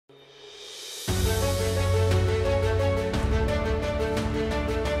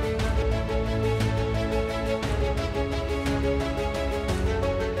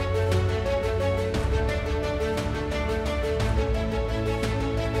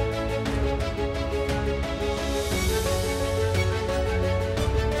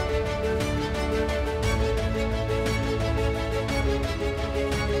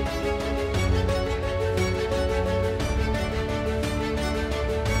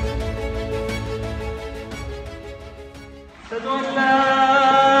أشهد أن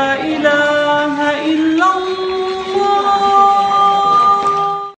لا إله إلا الله.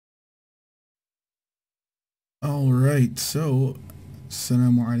 All right, so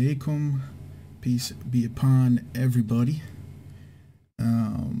Assalamu alaikum, peace be upon everybody.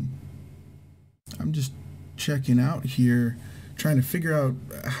 I'm just checking out here, trying to figure out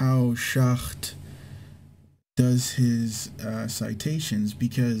how Schacht does his citations,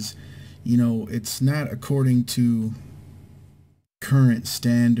 because you know it's not according to current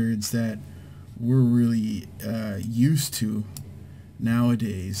standards that we're really used to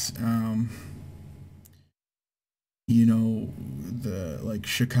nowadays. You know, the like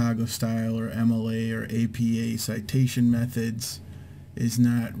Chicago style or MLA or APA citation methods is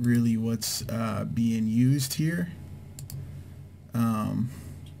not really what's being used here. So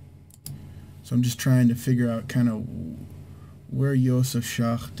I'm just trying to figure out kind of where Joseph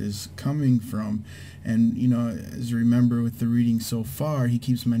Schacht is coming from. And you know, as you remember with the reading so far, he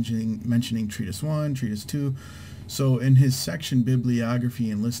keeps mentioning Treatise 1, Treatise 2. So in his section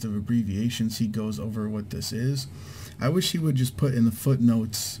Bibliography and List of Abbreviations, he goes over what this is. I wish he would just put in the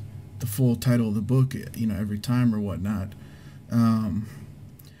footnotes the full title of the book, you know, every time or whatnot. I'm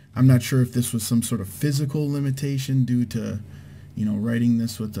not sure if this was some sort of physical limitation due to, you know, writing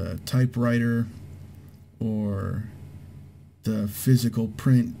this with a typewriter or the physical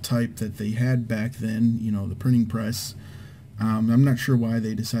print type that they had back then, you know, the printing press. I'm not sure why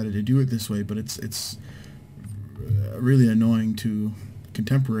they decided to do it this way, but it's really annoying to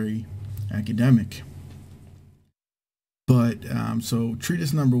contemporary academic. But so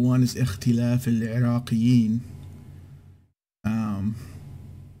treatise number 1 is اختلاف العراقيين.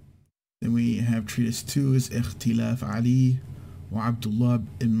 Then we have treatise 2 is اختلاف علي وعبد الله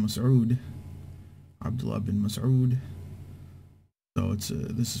بن مسعود. Abdullah bin Mas'ud. So it's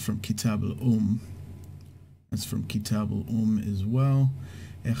this is from Kitab al-Umm. That's from Kitab al-Umm as well.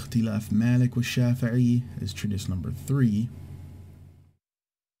 اختلاف مالك والشافعي is treatise number 3.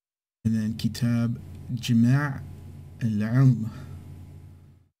 And then Kitab Jima' al-Ilm.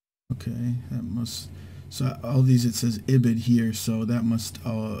 Okay, that must, so all these it says Ibid here, so that must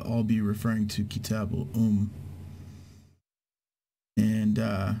all be referring to Kitab al-Umm. And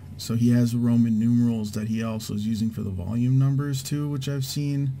so he has Roman numerals that he also is using for the volume numbers too, which I've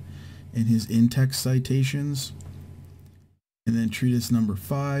seen in his in-text citations. And then treatise number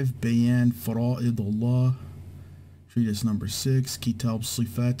 5, Bayan Fara'id Allah. Treatise number 6, Kitab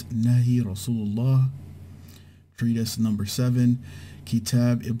Sifat Nahi Rasulullah. Treatise number 7,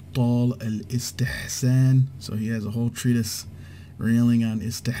 Kitab Ibtal al-Istihsan. So he has a whole treatise railing on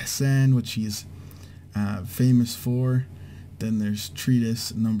Istihsan, which he's famous for. Then there's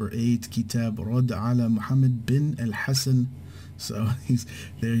treatise number 8, Kitab Rad ala Muhammad bin al-Hasan. So he's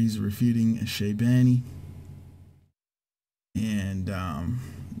refuting Shaybani. And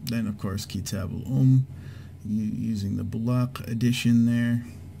then of course Kitab al-Umm, using the Bulaq edition there.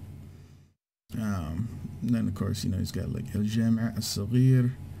 Then of course, you know, he's got like al-Jami'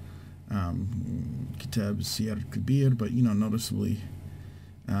 al-Saghir, Kitab al-Siyar al-Kabir, but you know, noticeably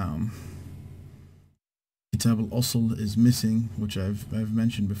Kitab al-Asl is missing, which I've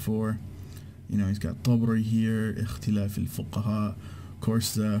mentioned before. You know, he's got Tabari here, Ikhtilaf al-Fuqaha, of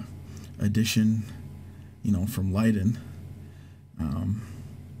course the edition, you know, from Leiden.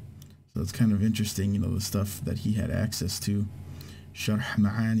 So it's kind of interesting, you know, the stuff that he had access to. Sharh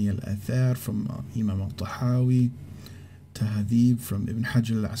Ma'ani al-Athar from Imam al-Tahawi, Tahdhib from Ibn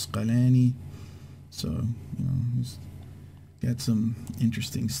Hajar al-Asqalani. So, you know, he's got some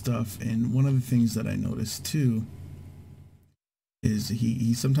interesting stuff. And one of the things that I noticed too is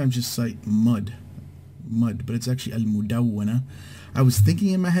he sometimes just cite mud, but it's actually al-Mudawwana. I was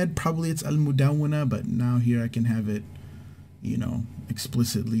thinking in my head probably it's al-Mudawwana, but now here I can have it, you know,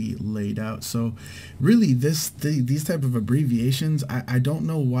 explicitly laid out. So really these type of abbreviations, I don't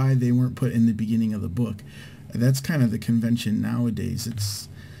know why they weren't put in the beginning of the book. That's kind of the convention nowadays. It's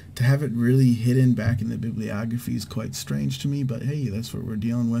to have it really hidden back in the bibliography is quite strange to me, but hey, that's what we're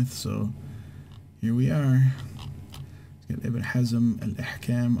dealing with, so here we are. It's got Ibn Hazm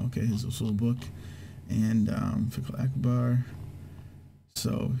al-Ahkam, okay, his usul book, and Fiqh al-Akbar.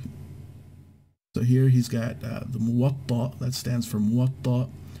 So here he's got the Muwatta, that stands for Muwatta,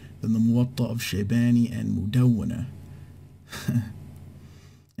 then the Muwatta of Shaybani and Mudawwana. And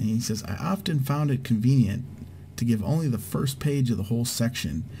he says, I often found it convenient to give only the first page of the whole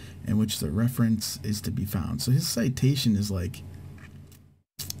section in which the reference is to be found. So his citation is like,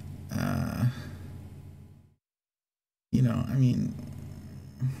 you know, I mean,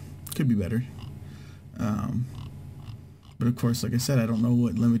 could be better. But of course, like I said, I don't know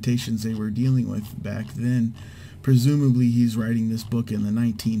what limitations they were dealing with back then. presumably he's writing this book in the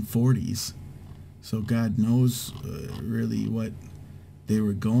 1940s. So God knows really what they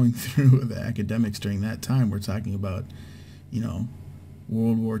were going through, the academics during that time. We're talking about, you know,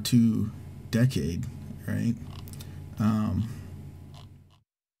 World War II decade, right?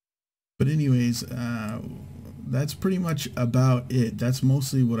 But anyways, that's pretty much about it. That's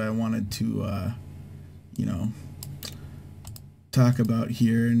mostly what I wanted to, you know, talk about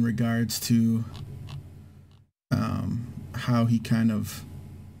here in regards to how he kind of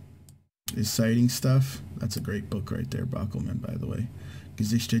is citing stuff. That's a great book right there, Backelman, by the way.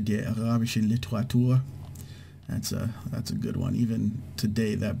 Gesichter der arabischen Literatur. That's a good one. Even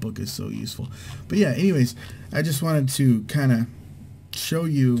today, that book is so useful. But yeah, anyways, I just wanted to kind of show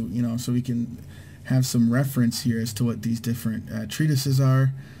you, you know, so we can have some reference here as to what these different treatises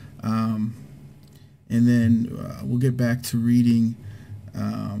are. And then we'll get back to reading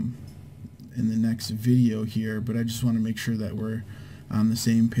in the next video here, but I just want to make sure that we're on the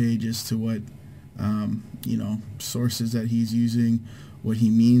same page as to what, you know, sources that he's using, what he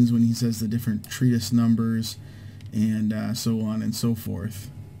means when he says the different treatise numbers, and so on and so forth.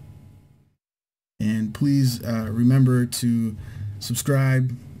 And please remember to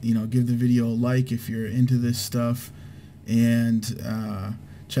subscribe, you know, give the video a like if you're into this stuff, and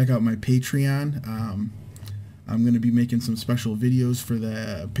check out my Patreon. I'm going to be making some special videos for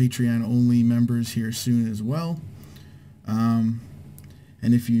the Patreon only members here soon as well. And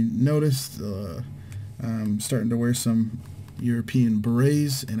if you noticed, I'm starting to wear some European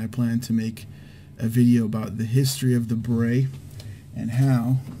berets, and I plan to make a video about the history of the beret and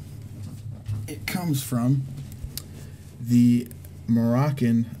how it comes from the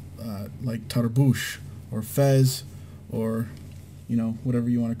Moroccan like tarbouche or fez, or, you know, whatever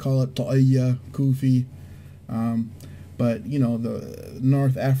you want to call it, ta'iyya, kufi. But, you know, the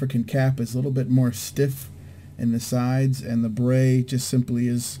North African cap is a little bit more stiff in the sides, and the beret just simply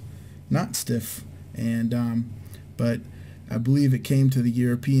is not stiff. And but I believe it came to the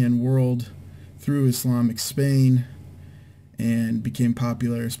European world through Islamic Spain and became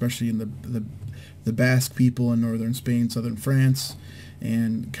popular, especially in the Basque people in northern Spain, southern France,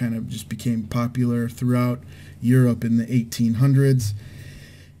 and kind of just became popular throughout Europe in the 1800s.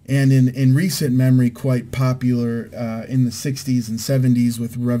 And in recent memory, quite popular in the 60s and 70s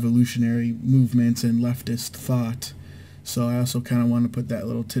with revolutionary movements and leftist thought. So I also kind of want to put that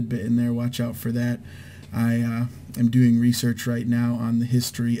little tidbit in there. Watch out for that. I am doing research right now on the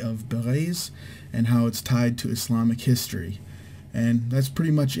history of berets and how it's tied to Islamic history. And that's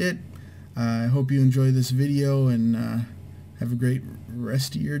pretty much it. I hope you enjoy this video, and have a great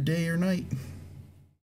rest of your day or night.